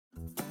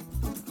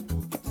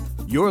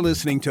You're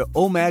listening to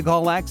OMAG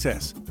All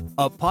Access,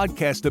 a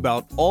podcast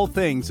about all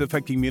things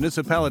affecting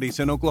municipalities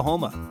in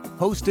Oklahoma,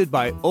 hosted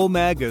by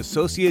OMAG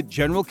Associate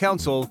General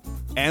Counsel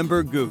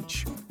Amber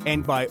Gooch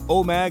and by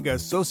OMAG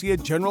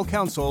Associate General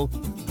Counsel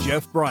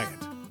Jeff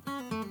Bryant.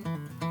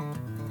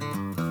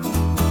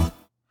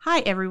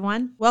 Hi,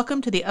 everyone. Welcome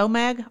to the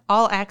OMAG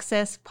All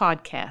Access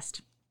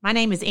podcast. My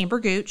name is Amber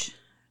Gooch.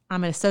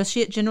 I'm an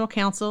Associate General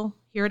Counsel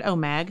here at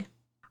OMAG.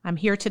 I'm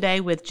here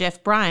today with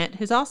Jeff Bryant,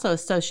 who's also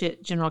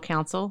Associate General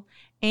Counsel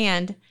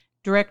and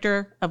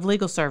Director of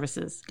Legal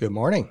Services. Good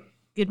morning.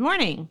 Good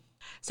morning.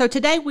 So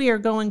today we are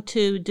going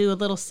to do a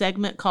little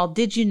segment called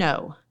Did You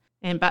Know?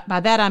 And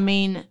by that I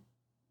mean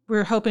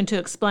we're hoping to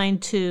explain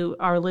to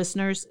our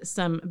listeners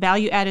some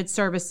value-added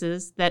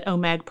services that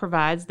OMAG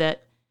provides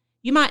that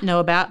you might know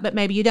about, but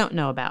maybe you don't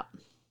know about.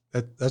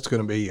 That's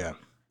going to be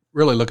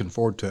really looking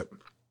forward to it.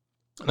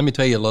 Let me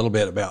tell you a little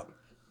bit about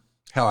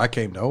how I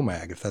came to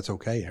OMAG, if that's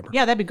okay, Amber.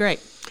 Yeah, that'd be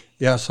great.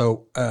 Yeah,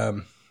 so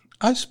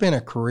I spent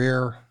a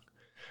career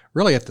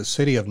really at the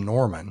city of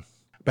Norman,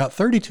 about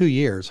 32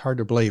 years. Hard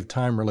to believe,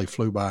 time really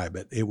flew by,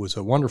 but it was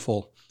a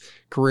wonderful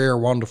career,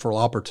 wonderful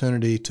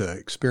opportunity to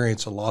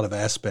experience a lot of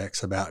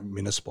aspects about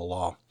municipal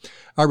law.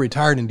 I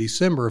retired in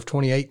December of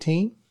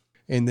 2018,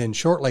 and then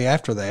shortly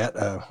after that,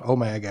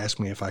 OMAG asked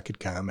me if I could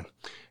come and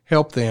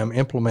help them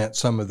implement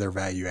some of their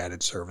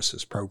value-added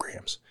services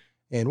programs.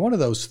 And one of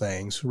those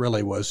things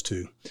really was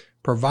to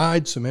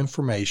provide some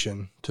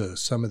information to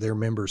some of their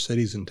member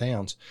cities and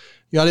towns.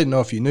 I didn't know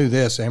if you knew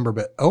this, Amber,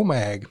 but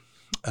OMAG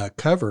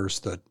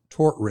covers the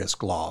tort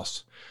risk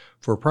loss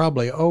for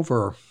probably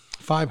over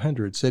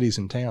 500 cities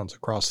and towns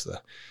across the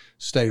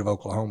state of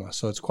Oklahoma.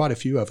 So it's quite a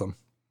few of them.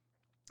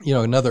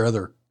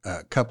 Another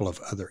couple of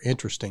other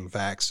interesting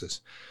facts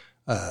is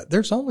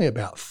there's only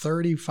about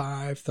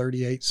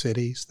 38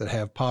 cities that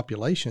have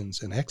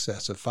populations in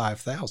excess of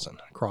 5,000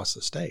 across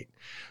the state.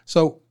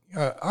 So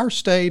our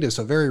state is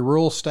a very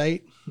rural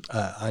state.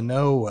 I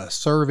know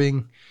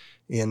serving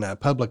in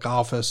public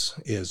office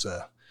is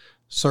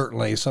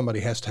certainly somebody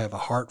has to have a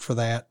heart for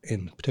that,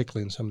 and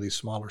particularly in some of these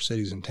smaller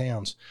cities and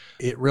towns.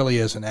 It really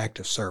is an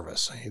active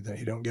service.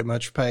 You don't get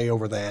much pay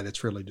over that.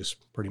 It's really just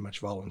pretty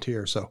much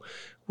volunteer. So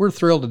we're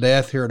thrilled to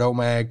death here at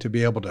OMAG to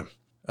be able to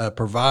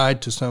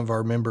provide to some of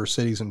our member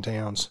cities and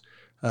towns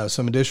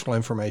some additional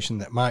information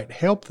that might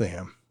help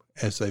them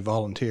as they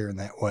volunteer in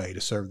that way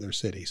to serve their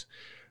cities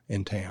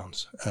and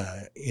towns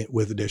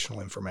with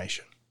additional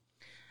information.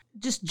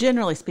 Just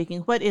generally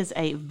speaking, what is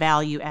a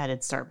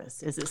value-added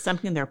service? Is it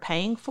something they're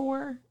paying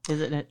for?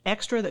 Is it an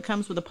extra that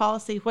comes with a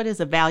policy? What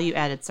is a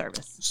value-added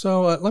service?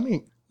 So let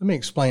me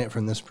explain it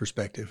from this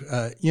perspective.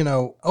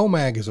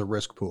 OMAG is a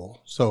risk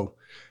pool. So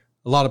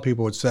a lot of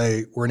people would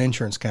say we're an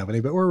insurance company,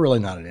 but we're really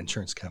not an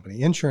insurance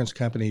company. Insurance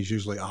companies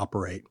usually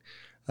operate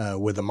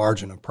with a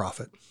margin of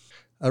profit.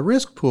 A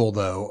risk pool,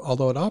 though,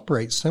 although it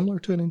operates similar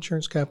to an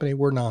insurance company,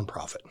 we're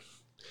nonprofit.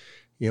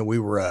 We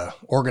were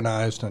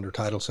organized under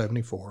Title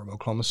 74 of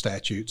Oklahoma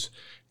statutes,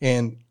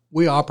 and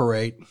we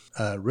operate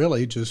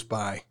really just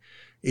by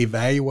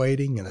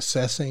evaluating and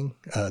assessing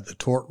the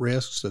tort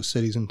risks of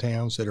cities and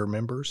towns that are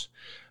members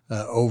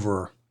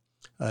over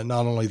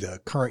not only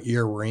the current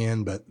year we're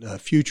in, but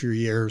future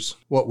years,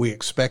 what we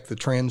expect the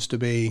trends to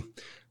be.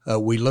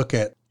 We look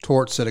at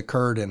torts that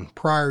occurred in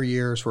prior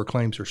years where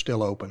claims are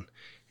still open,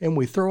 and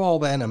we throw all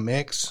that in a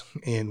mix,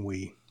 and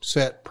we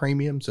set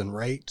premiums and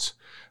rates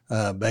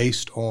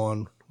based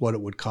on what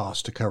it would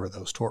cost to cover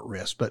those tort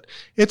risks. But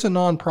it's a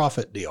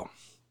nonprofit deal.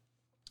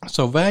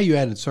 So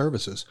value-added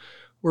services,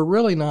 we're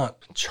really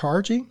not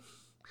charging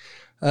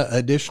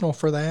additional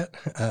for that.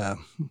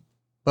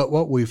 But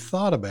what we've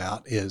thought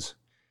about is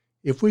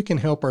if we can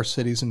help our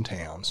cities and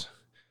towns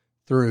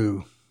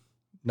through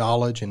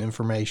knowledge and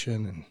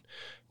information and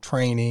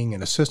training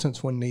and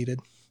assistance when needed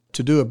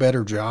to do a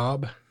better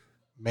job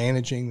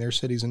managing their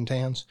cities and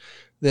towns,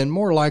 then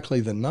more likely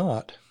than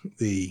not,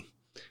 the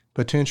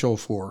potential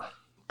for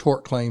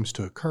tort claims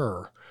to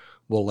occur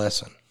will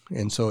lessen.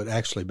 And so it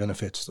actually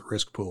benefits the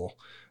risk pool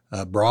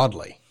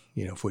broadly,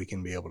 if we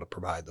can be able to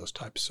provide those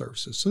types of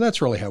services. So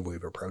that's really how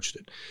we've approached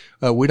it.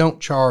 We don't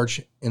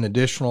charge an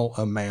additional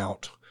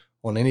amount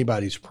on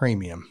anybody's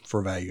premium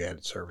for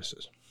value-added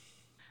services.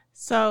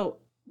 So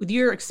with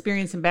your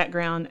experience and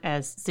background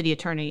as city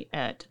attorney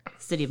at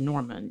the city of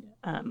Norman,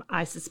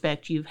 I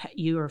suspect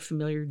you are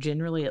familiar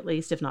generally, at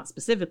least, if not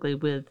specifically,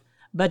 with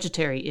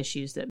budgetary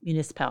issues that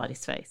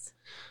municipalities face.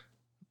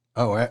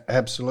 Oh,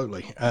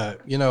 absolutely.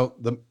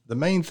 The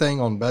main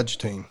thing on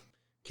budgeting,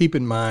 keep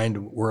in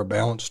mind we're a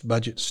balanced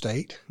budget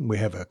state. We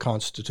have a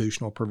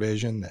constitutional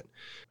provision that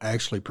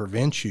actually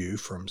prevents you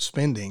from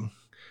spending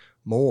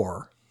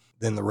more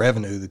than the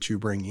revenue that you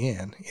bring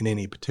in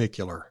any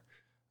particular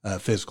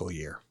fiscal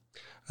year.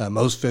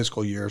 Most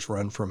fiscal years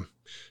run from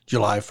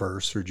July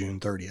 1st through June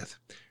 30th.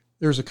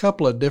 There's a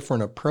couple of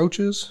different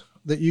approaches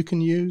that you can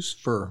use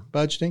for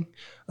budgeting.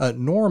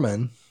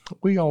 Norman,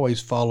 we always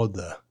followed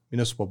the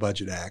Municipal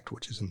Budget Act,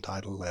 which is in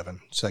Title 11,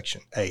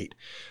 Section 8,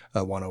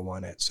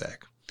 101 et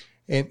sec.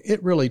 And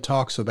it really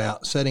talks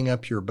about setting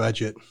up your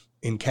budget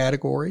in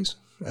categories,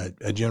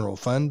 a general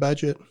fund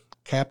budget,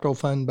 capital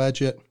fund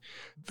budget,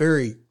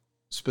 very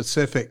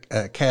specific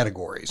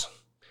categories.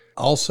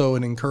 Also,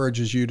 it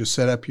encourages you to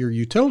set up your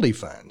utility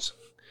funds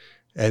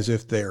as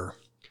if they're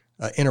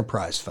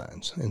enterprise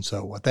funds. And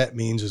so what that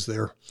means is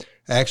they're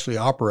actually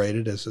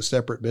operated as a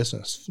separate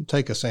business.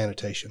 Take a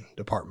sanitation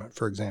department,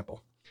 for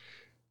example.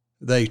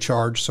 They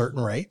charge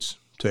certain rates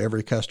to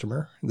every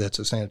customer that's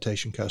a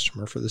sanitation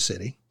customer for the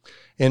city.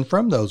 And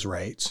from those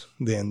rates,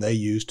 then they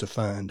use to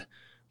fund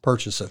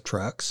purchase of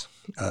trucks,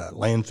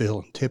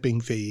 landfill and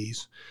tipping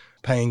fees,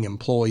 paying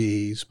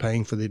employees,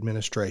 paying for the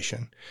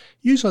administration.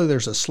 Usually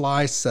there's a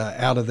slice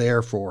out of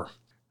there for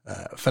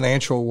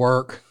financial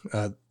work,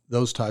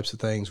 those types of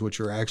things,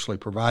 which are actually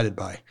provided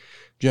by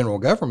general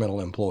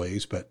governmental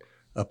employees, but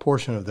a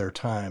portion of their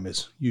time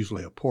is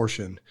usually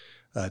apportioned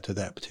to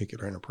that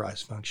particular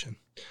enterprise function.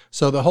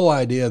 So the whole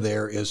idea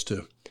there is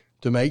to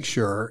make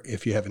sure,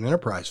 if you have an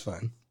enterprise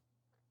fund,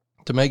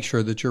 to make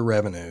sure that your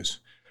revenues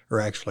are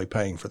actually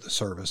paying for the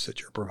service that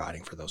you're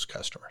providing for those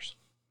customers.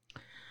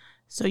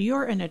 So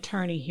you're an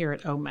attorney here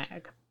at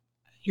OMAG.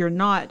 You're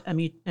not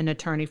an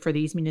attorney for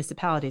these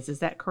municipalities, is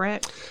that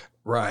correct?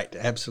 Right,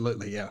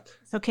 absolutely, yeah.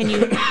 So can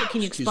you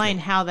explain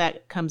how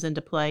that comes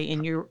into play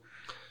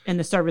in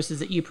the services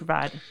that you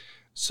provide?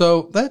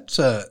 So that's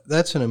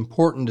an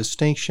important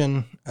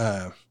distinction,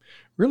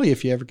 really,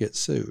 if you ever get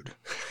sued.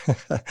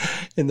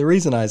 And the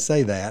reason I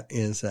say that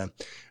is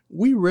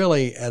we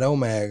really, at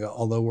OMAG,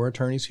 although we're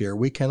attorneys here,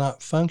 we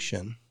cannot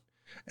function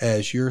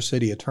as your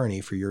city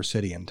attorney for your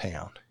city and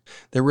town.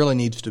 There really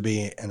needs to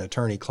be an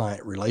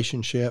attorney-client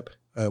relationship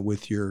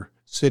with your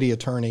city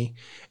attorney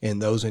and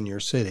those in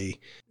your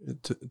city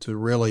to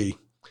really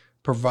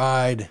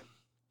provide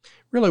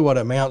really what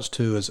amounts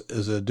to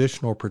is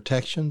additional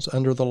protections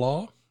under the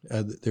law.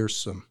 There's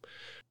some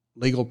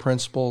legal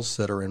principles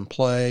that are in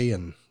play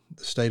in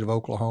the state of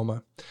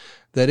Oklahoma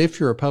that if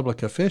you're a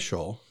public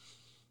official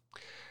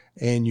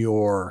and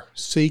you're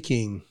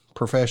seeking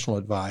professional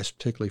advice,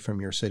 particularly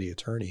from your city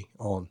attorney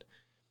on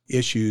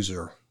issues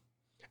or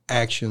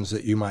actions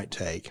that you might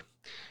take,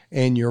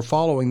 and you're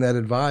following that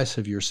advice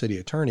of your city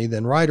attorney,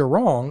 then right or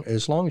wrong,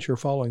 as long as you're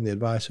following the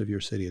advice of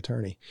your city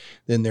attorney,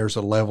 then there's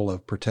a level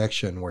of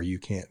protection where you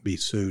can't be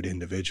sued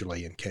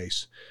individually in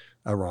case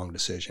a wrong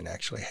decision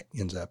actually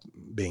ends up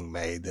being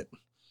made that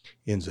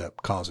ends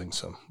up causing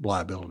some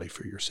liability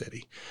for your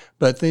city.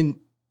 But then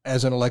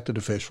as an elected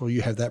official,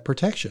 you have that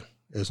protection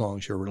as long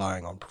as you're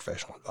relying on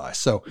professional advice.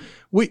 So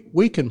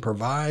we can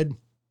provide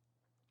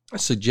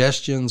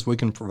suggestions, we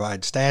can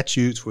provide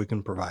statutes, we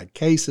can provide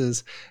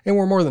cases, and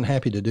we're more than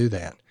happy to do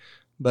that.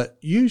 But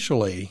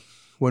usually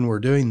when we're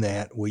doing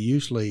that, we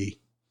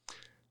usually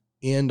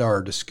end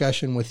our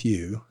discussion with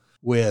you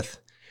with,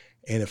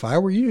 and if I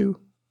were you,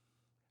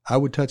 I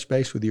would touch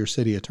base with your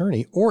city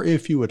attorney, or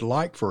if you would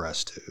like for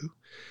us to,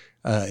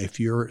 if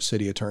your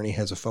city attorney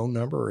has a phone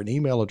number or an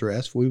email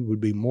address, we would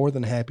be more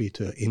than happy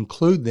to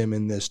include them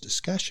in this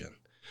discussion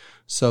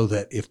so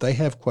that if they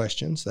have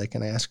questions, they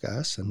can ask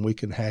us and we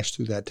can hash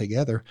through that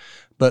together.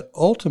 But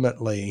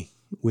ultimately,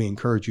 we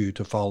encourage you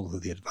to follow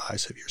the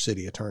advice of your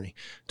city attorney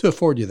to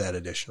afford you that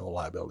additional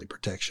liability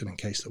protection in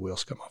case the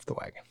wheels come off the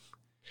wagon.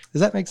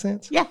 Does that make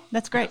sense? Yeah,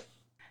 that's great.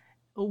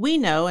 We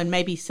know, and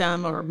maybe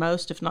some or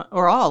most, if not,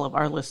 or all of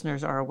our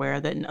listeners are aware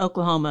that in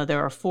Oklahoma,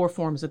 there are 4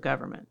 forms of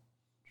government: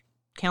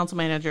 council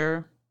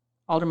manager,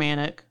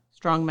 aldermanic,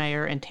 strong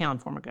mayor, and town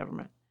form of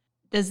government.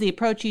 Does the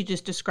approach you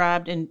just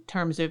described in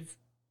terms of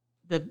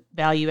the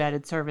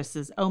value-added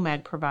services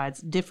OMAG provides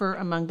differ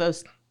among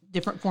those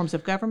different forms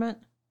of government?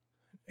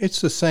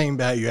 It's the same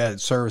value-added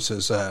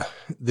services.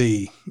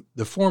 The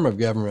form of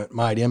government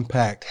might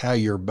impact how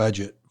your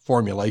budget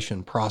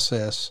formulation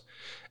process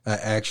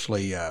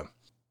actually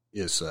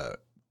is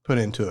put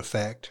into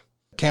effect.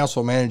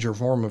 Council manager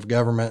form of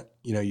government,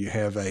 you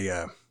have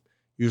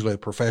usually a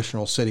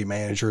professional city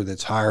manager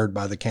that's hired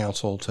by the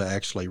council to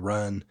actually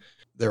run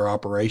their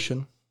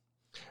operation.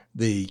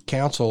 The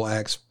council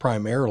acts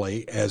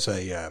primarily as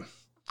a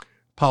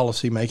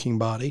policy-making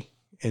body,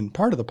 and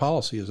part of the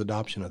policy is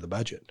adoption of the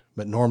budget.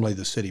 But normally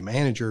the city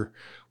manager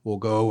will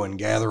go and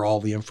gather all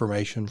the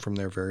information from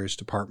their various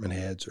department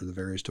heads or the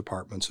various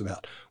departments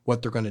about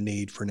what they're going to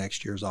need for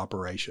next year's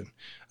operation,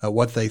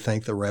 what they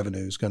think the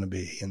revenue is going to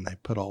be, and they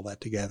put all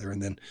that together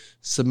and then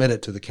submit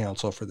it to the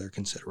council for their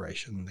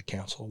consideration. And the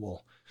council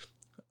will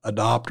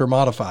adopt or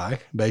modify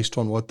based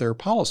on what their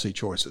policy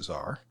choices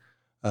are,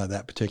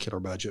 that particular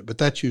budget. But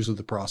that's usually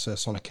the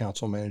process on a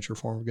council manager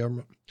form of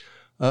government.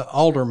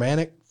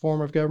 Aldermanic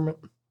form of government,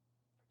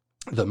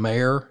 the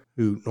mayor,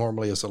 who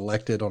normally is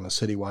elected on a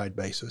citywide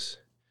basis,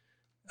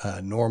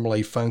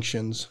 normally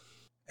functions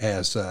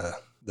as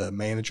the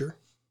manager.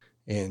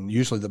 And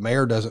usually the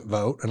mayor doesn't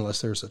vote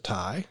unless there's a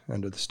tie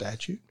under the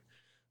statute.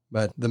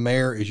 But the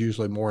mayor is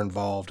usually more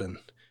involved in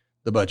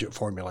the budget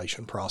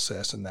formulation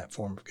process in that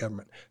form of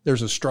government.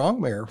 There's a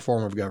strong mayor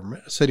form of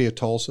government. The city of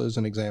Tulsa is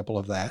an example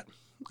of that.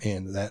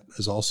 And that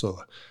is also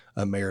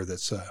a mayor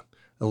that's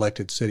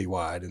elected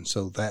citywide. And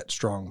so that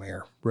strong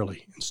mayor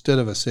really, instead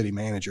of a city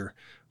manager,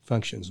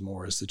 functions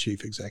more as the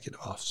chief executive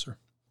officer.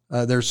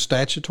 There's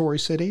statutory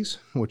cities,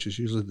 which is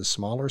usually the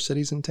smaller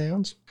cities and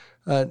towns.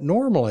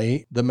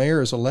 Normally, the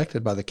mayor is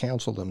elected by the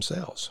council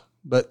themselves,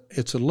 but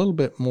it's a little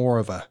bit more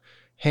of a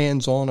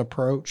hands-on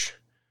approach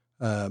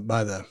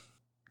by the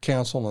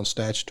council on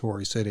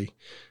statutory city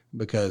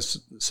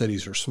because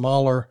cities are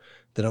smaller.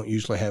 They don't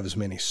usually have as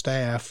many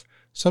staff.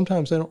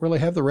 Sometimes they don't really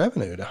have the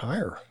revenue to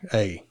hire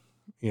a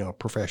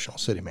professional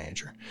city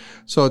manager.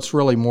 So it's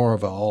really more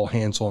of a all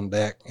hands on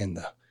deck, and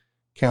the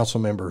council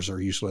members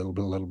are usually a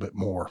little bit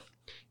more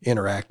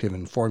interactive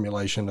in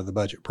formulation of the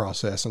budget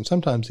process and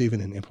sometimes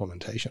even in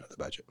implementation of the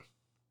budget.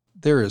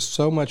 There is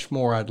so much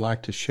more I'd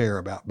like to share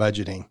about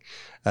budgeting,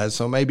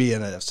 so maybe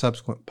in a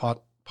subsequent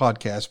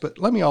podcast, but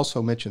let me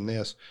also mention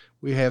this.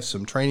 We have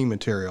some training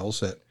materials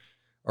that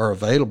are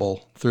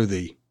available through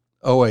the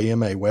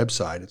OAMA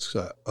website. It's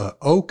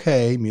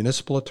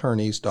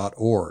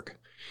okmunicipalattorneys.org.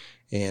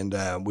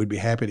 And we'd be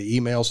happy to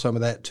email some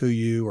of that to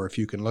you, or if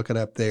you can look it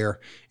up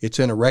there. It's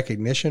in a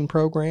recognition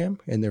program,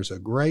 and there's a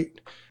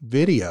great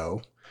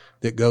video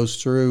that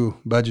goes through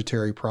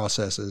budgetary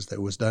processes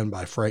that was done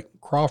by Frank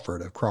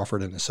Crawford of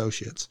Crawford and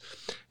Associates.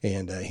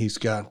 And he's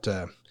got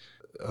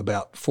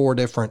about 4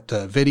 different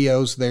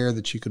videos there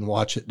that you can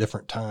watch at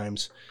different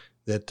times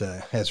that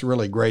has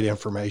really great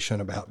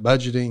information about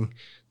budgeting,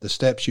 the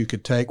steps you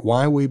could take,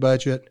 why we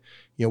budget,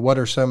 what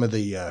are some of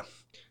the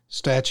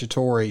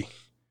statutory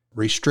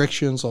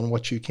restrictions on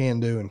what you can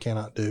do and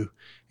cannot do,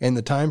 and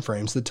the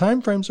timeframes. The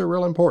timeframes are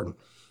real important.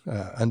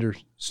 Under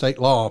state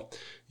law,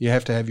 you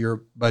have to have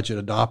your budget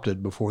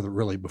adopted before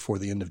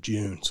the end of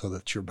June so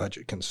that your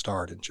budget can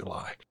start in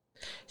July.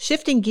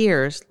 Shifting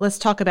gears, let's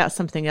talk about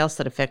something else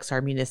that affects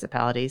our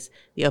municipalities,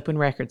 the Open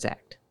Records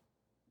Act.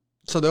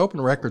 So the Open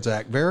Records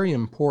Act, very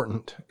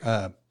important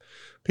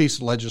piece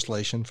of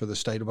legislation for the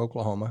state of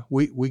Oklahoma.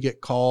 We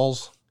get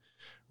calls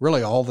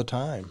really all the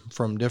time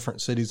from different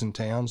cities and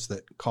towns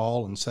that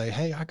call and say,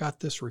 hey, I got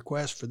this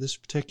request for this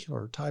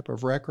particular type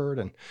of record,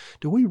 and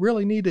do we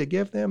really need to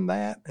give them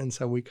that? And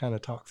so we kind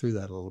of talk through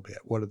that a little bit.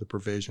 What are the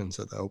provisions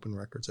of the Open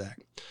Records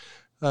Act?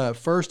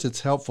 First,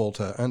 it's helpful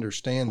to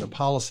understand the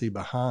policy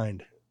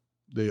behind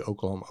the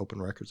Oklahoma Open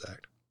Records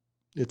Act.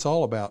 It's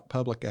all about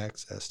public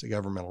access to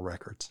governmental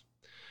records.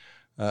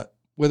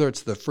 Whether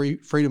it's the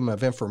Freedom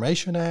of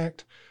Information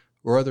Act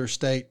or other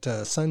state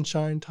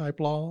sunshine-type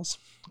laws,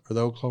 or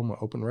the Oklahoma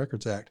Open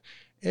Records Act,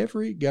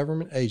 every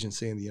government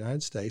agency in the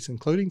United States,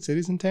 including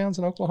cities and towns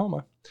in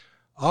Oklahoma,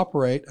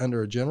 operate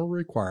under a general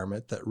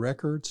requirement that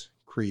records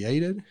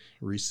created,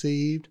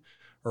 received,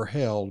 or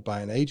held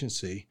by an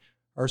agency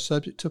are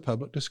subject to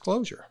public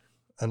disclosure,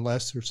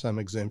 unless there's some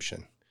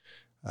exemption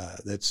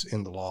that's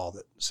in the law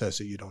that says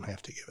that you don't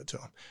have to give it to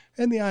them.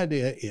 And the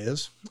idea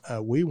is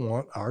we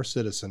want our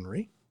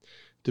citizenry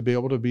to be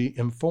able to be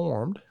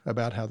informed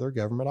about how their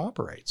government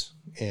operates.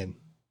 And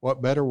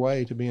what better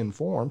way to be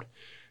informed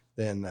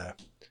than,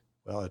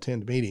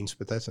 attend meetings,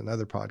 but that's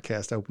another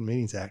podcast, Open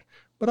Meetings Act,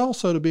 but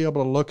also to be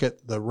able to look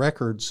at the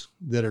records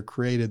that are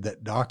created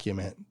that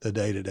document the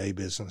day-to-day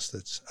business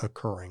that's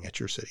occurring at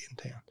your city and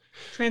town.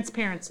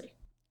 Transparency.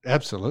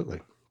 Absolutely.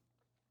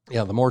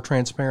 Yeah, the more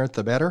transparent,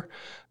 the better.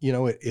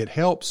 It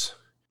helps,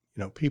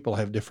 people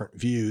have different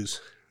views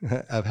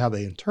of how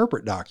they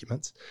interpret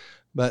documents.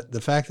 But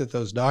the fact that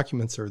those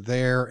documents are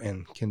there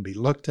and can be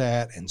looked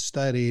at and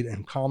studied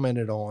and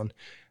commented on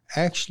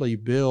actually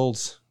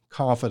builds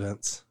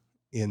confidence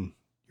in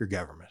your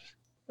government.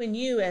 When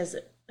you, as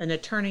an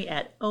attorney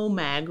at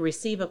OMAG,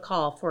 receive a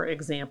call, for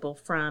example,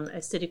 from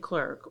a city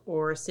clerk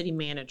or a city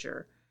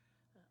manager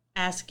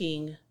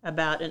asking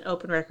about an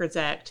Open Records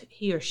Act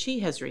he or she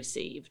has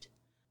received,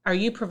 are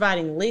you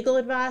providing legal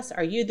advice?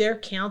 Are you their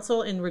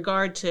counsel in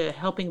regard to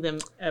helping them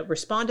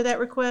respond to that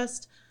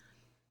request?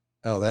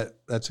 Oh,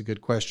 that's a good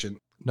question.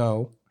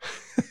 No.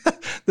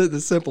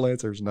 The simple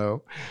answer is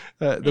no.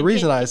 The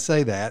reason I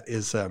say that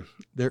is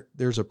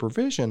there's a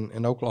provision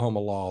in Oklahoma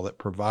law that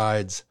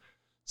provides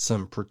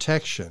some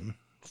protection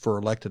for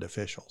elected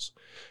officials.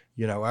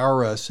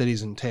 Our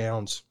cities and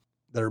towns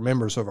that are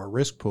members of our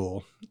risk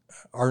pool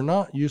are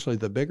not usually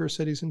the bigger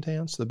cities and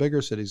towns. The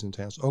bigger cities and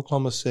towns,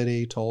 Oklahoma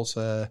City,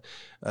 Tulsa,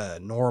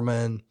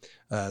 Norman,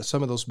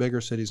 some of those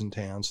bigger cities and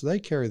towns, they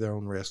carry their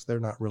own risk.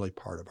 They're not really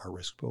part of our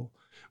risk pool.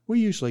 We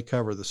usually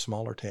cover the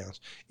smaller towns.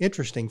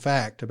 Interesting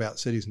fact about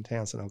cities and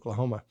towns in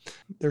Oklahoma,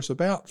 there's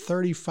about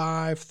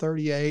 35,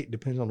 38,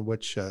 depending on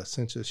which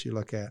census you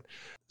look at,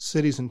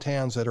 cities and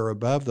towns that are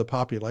above the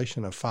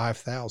population of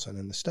 5,000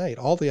 in the state.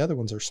 All the other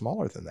ones are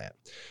smaller than that.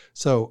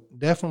 So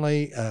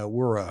definitely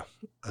we're a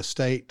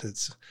state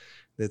that's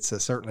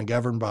certainly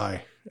governed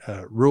by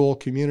rural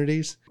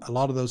communities. A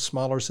lot of those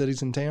smaller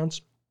cities and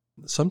towns,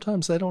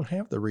 sometimes they don't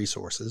have the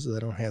resources, they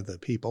don't have the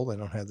people, they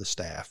don't have the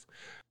staff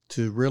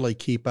to really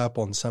keep up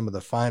on some of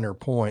the finer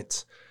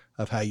points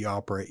of how you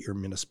operate your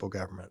municipal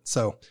government.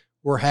 So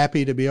we're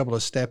happy to be able to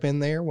step in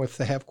there if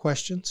they have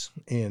questions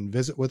and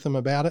visit with them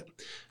about it.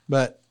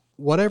 But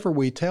whatever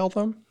we tell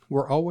them,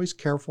 we're always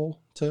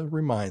careful to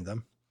remind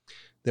them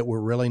that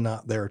we're really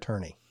not their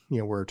attorney.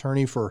 We're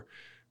attorney for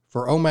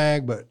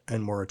OMAG,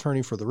 and we're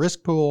attorney for the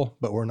risk pool,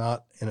 but we're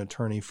not an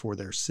attorney for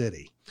their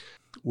city.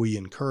 we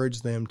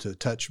encourage them to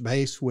touch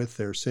base with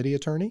their city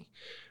attorney,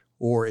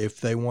 or if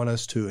they want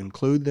us to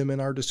include them in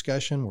our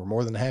discussion, we're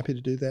more than happy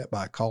to do that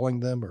by calling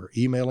them or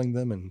emailing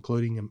them and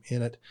including them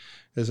in it.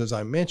 As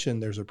I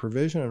mentioned, there's a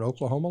provision in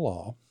Oklahoma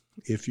law.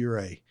 If you're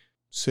a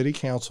city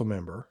council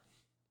member,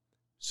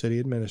 city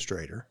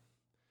administrator,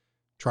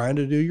 trying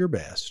to do your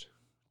best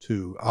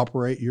to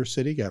operate your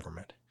city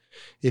government,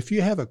 if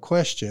you have a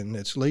question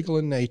that's legal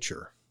in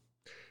nature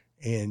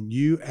and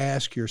you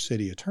ask your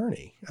city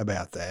attorney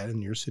about that,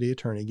 and your city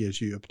attorney gives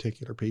you a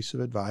particular piece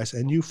of advice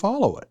and you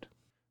follow it,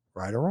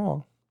 right or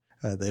wrong.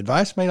 The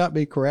advice may not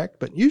be correct,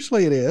 but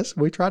usually it is.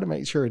 We try to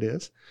make sure it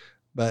is.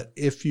 But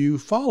if you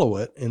follow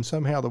it and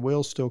somehow the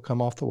wheels still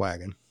come off the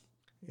wagon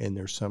and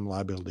there's some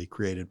liability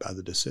created by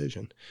the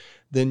decision,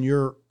 then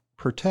you're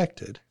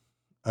protected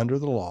under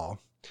the law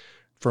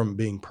from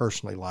being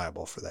personally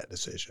liable for that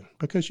decision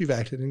because you've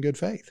acted in good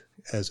faith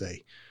as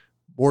a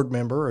board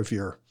member of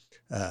your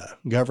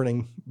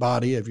governing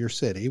body of your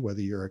city,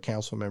 whether you're a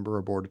council member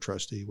or board of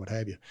trustee, what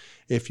have you.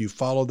 If you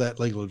follow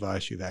that legal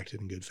advice, you've acted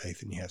in good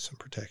faith and you have some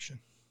protection.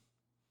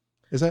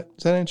 Does that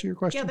answer your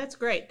question? Yeah, that's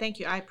great. Thank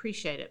you. I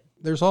appreciate it.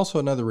 There's also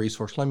another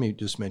resource. Let me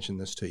just mention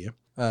this to you.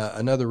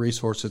 Another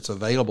resource that's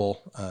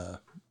available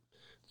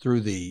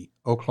through the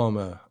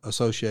Oklahoma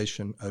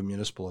Association of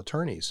Municipal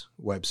Attorneys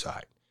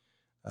website,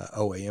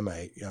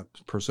 OAMA.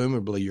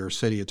 Presumably your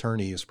city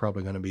attorney is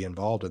probably going to be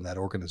involved in that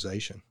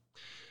organization.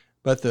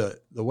 But the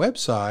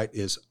website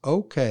is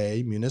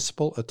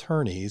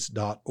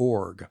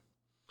okmunicipalattorneys.org,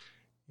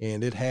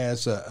 and it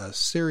has a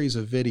series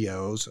of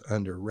videos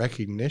under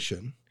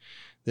recognition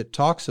that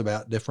talks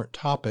about different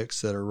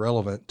topics that are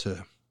relevant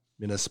to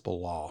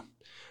municipal law.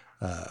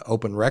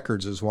 Open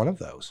records is one of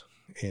those.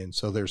 And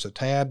so there's a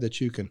tab that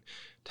you can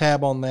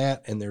tab on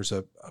that, and there's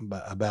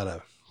about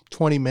a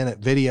 20-minute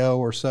video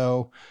or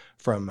so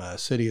from a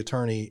city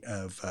attorney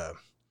of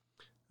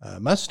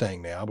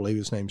Mustang now. I believe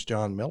his name's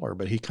John Miller,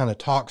 but he kind of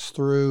talks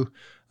through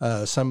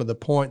some of the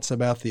points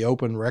about the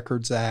Open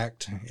Records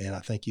Act, and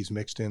I think he's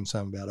mixed in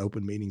some about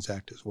Open Meetings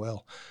Act as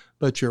well.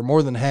 But you're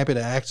more than happy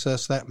to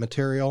access that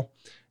material,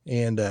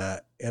 and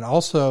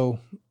also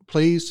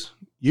please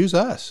use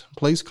us.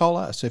 Please call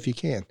us if you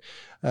can,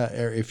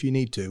 or if you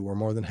need to. We're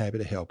more than happy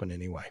to help in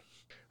any way.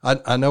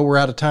 I know we're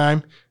out of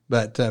time,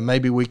 but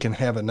maybe we can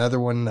have another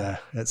one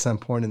at some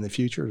point in the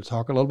future to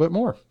talk a little bit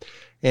more.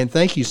 And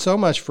thank you so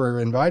much for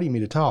inviting me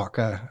to talk.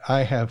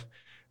 I have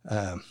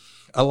a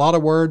lot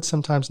of words,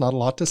 sometimes not a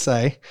lot to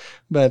say,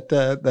 but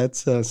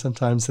that's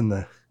sometimes in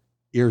the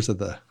ears of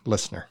the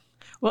listener.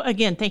 Well,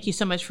 again, thank you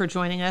so much for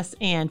joining us.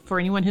 And for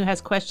anyone who has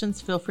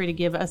questions, feel free to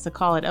give us a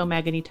call at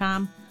OMAG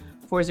anytime,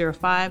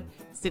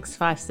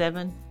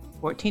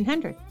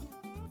 405-657-1400.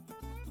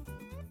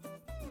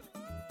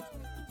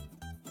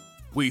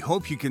 We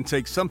hope you can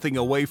take something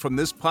away from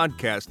this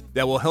podcast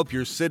that will help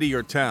your city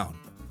or town.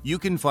 You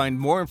can find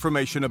more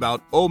information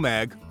about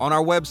OMAG on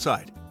our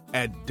website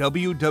at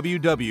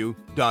www.omag.org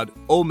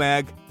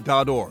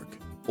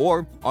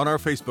or on our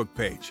Facebook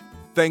page.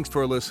 Thanks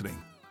for listening.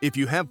 If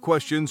you have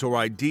questions or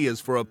ideas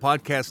for a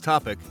podcast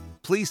topic,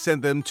 please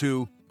send them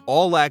to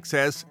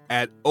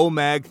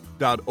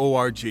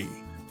allaccess@omag.org.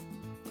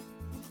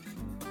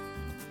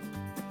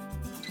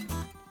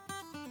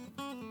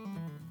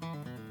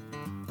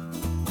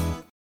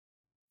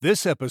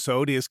 This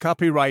episode is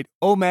copyright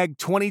OMAG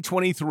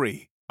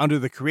 2023 under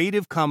the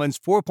Creative Commons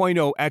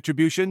 4.0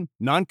 Attribution,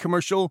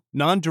 Non-Commercial,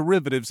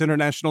 Non-Derivatives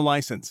International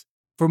License.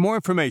 For more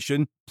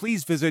information,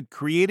 please visit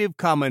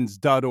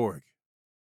creativecommons.org.